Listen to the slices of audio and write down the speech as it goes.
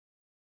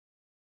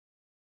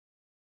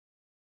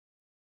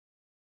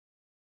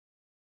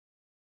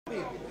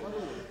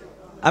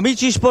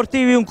Amici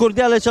sportivi, un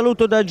cordiale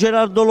saluto da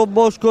Gerardo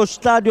Lobosco,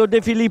 stadio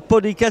De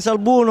Filippo di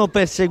Casalbuono,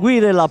 per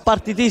seguire la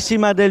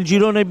partitissima del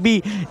girone B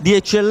di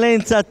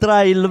Eccellenza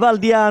tra il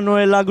Valdiano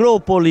e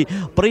l'Agropoli,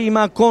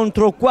 prima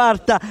contro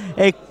quarta.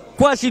 È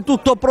quasi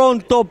tutto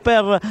pronto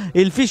per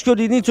il fischio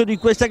d'inizio di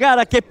questa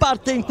gara, che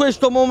parte in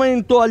questo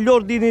momento agli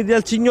ordini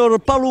del signor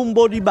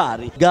Palumbo di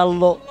Bari.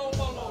 Gallo.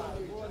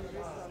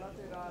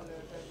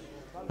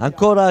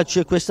 Ancora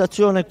c'è questa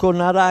azione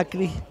con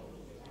Aracri.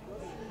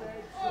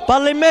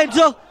 Palla in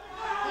mezzo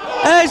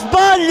e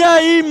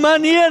sbaglia in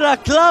maniera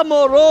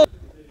clamorosa.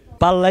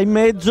 Palla in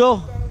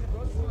mezzo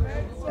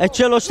e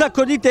c'è lo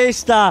stacco di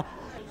testa.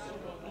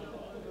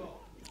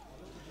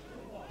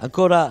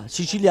 Ancora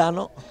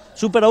Siciliano,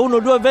 supera uno o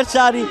due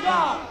avversari,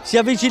 si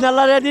avvicina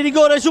all'area di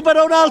rigore,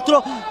 supera un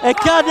altro e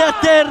cade a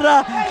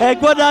terra e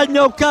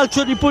guadagna un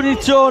calcio di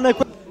punizione.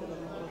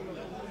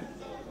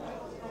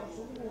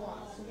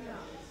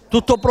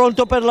 Tutto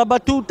pronto per la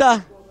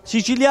battuta.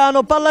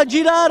 Siciliano, palla a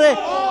girare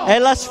e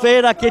la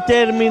sfera che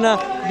termina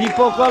di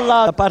poco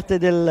all'altro da parte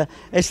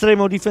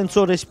dell'estremo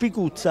difensore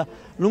Spicuzza.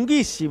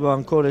 Lunghissimo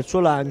ancora il suo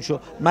lancio,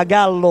 ma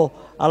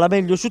Gallo ha la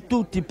meglio su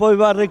tutti, poi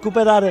va a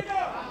recuperare.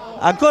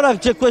 Ancora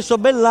c'è questo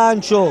bel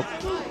lancio.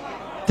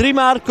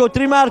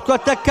 Trimarco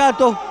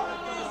attaccato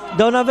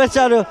da un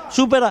avversario,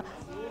 supera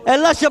e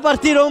lascia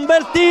partire un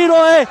bel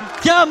tiro e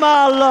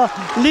chiama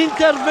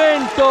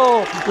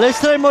l'intervento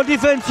l'estremo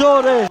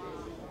difensore.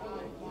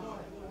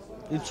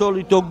 Il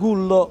solito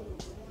Gullo,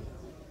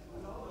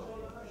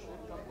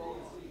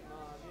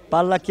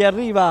 palla che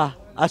arriva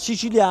a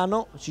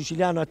Siciliano,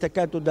 Siciliano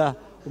attaccato da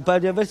un paio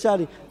di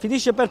avversari,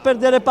 finisce per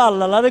perdere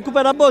palla, la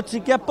recupera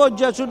Bozzi che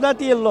appoggia su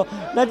Natiello,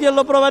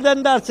 Natiello prova ad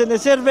andarsene,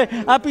 serve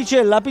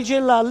Apicella,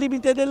 Apicella al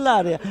limite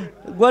dell'area,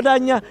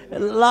 guadagna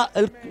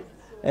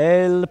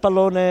il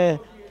pallone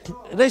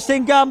resta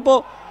in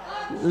campo,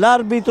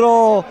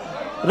 l'arbitro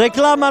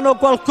reclamano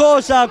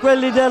qualcosa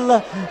quelli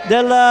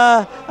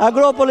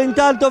dell'Agropoli.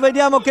 Intanto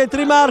vediamo che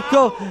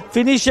Trimarco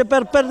finisce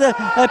per perdere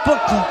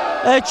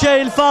e c'è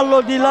il fallo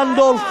di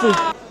Landolfi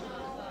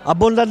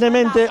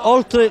abbondantemente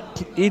oltre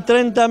i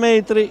 30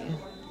 metri.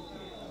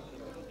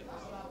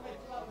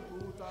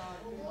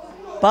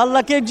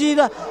 Palla che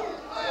gira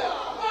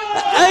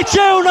e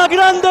c'è una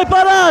grande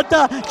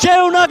parata,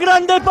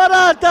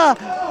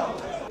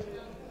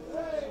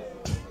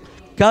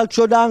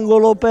 calcio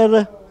d'angolo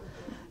per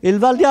il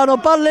Valdiano,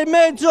 palla in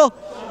mezzo,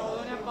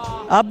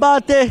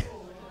 abbatte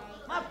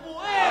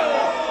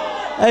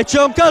e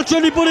c'è un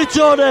calcio di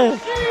punizione.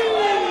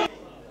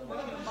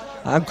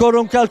 Ancora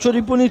un calcio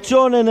di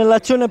punizione.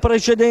 Nell'azione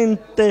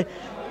precedente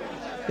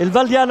il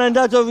Valdiano è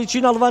andato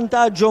vicino al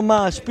vantaggio,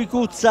 ma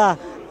Spicuzza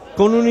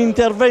con un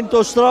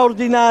intervento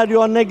straordinario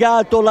ha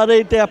negato la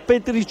rete a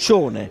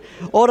Petriccione.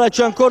 Ora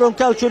c'è ancora un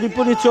calcio di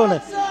punizione.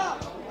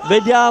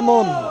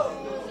 Vediamo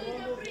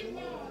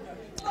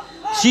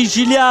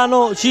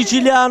Siciliano,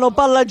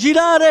 palla a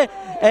girare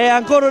e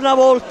ancora una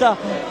volta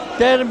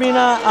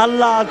termina al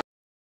lato.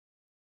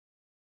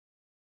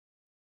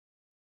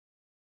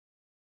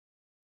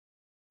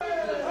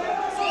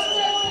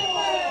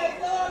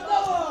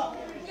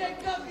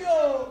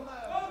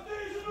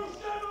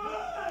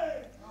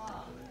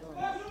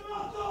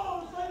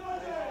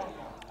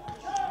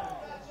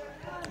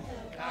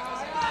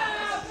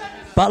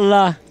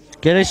 Palla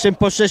che resta in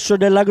possesso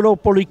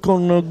dell'Agropoli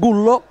con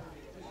Gullo.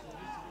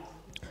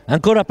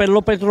 Ancora per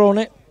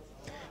Lopetrone,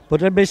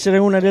 potrebbe essere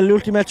una delle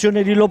ultime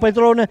azioni di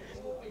Lopetrone.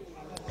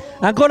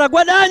 Ancora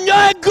Guadagno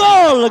e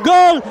gol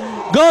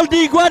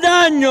di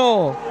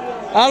Guadagno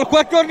al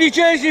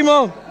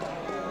 14esimo.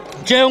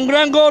 C'è un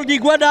gran gol di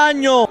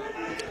Guadagno.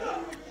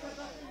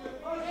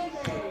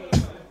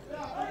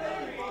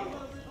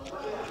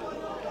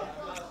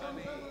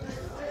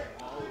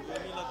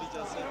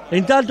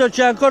 Intanto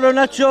c'è ancora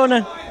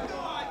un'azione.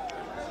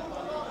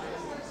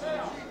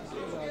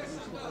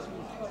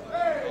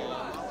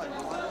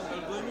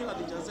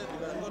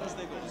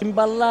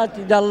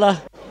 Imballati dalla...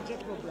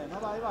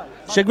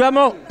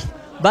 Seguiamo,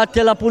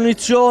 batte la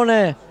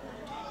punizione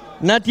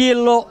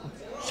Natiello,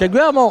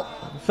 seguiamo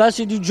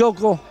fasi di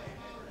gioco,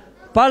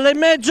 palla in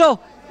mezzo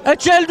e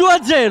c'è il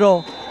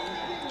 2-0,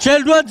 c'è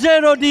il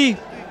 2-0 di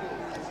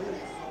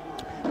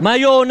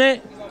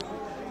Maione.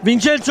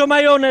 Vincenzo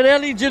Maione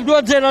realizza il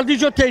 2-0 al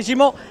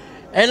 18esimo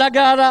e la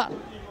gara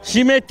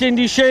si mette in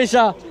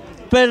discesa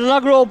per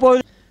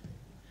l'Agropoli.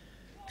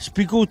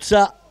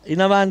 Spicuzza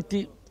in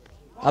avanti,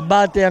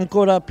 abbatte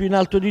ancora più in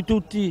alto di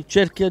tutti,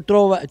 cerca e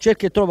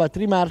trova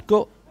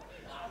Trimarco.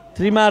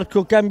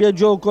 Trimarco cambia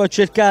gioco a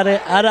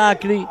cercare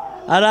Aracri,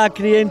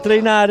 Aracri entra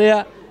in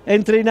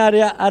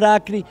area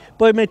Aracri,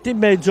 poi mette in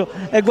mezzo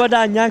e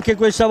guadagna anche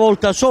questa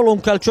volta solo un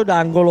calcio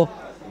d'angolo.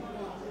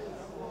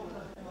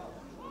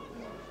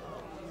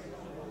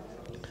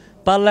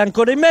 Palla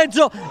ancora in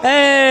mezzo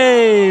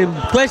e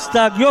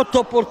questa ghiotta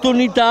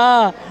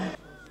opportunità,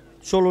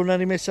 solo una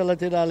rimessa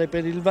laterale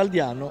per il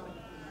Valdiano.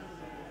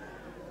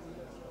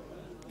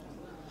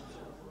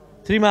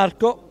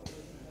 Trimarco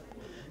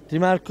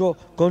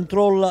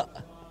controlla,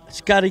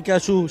 scarica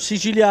su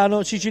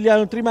Siciliano,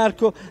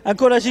 Trimarco,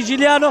 ancora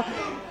Siciliano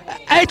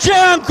E c'è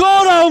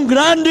ancora un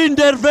grande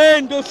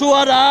intervento su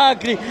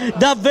Aracri,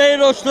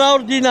 davvero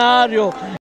straordinario.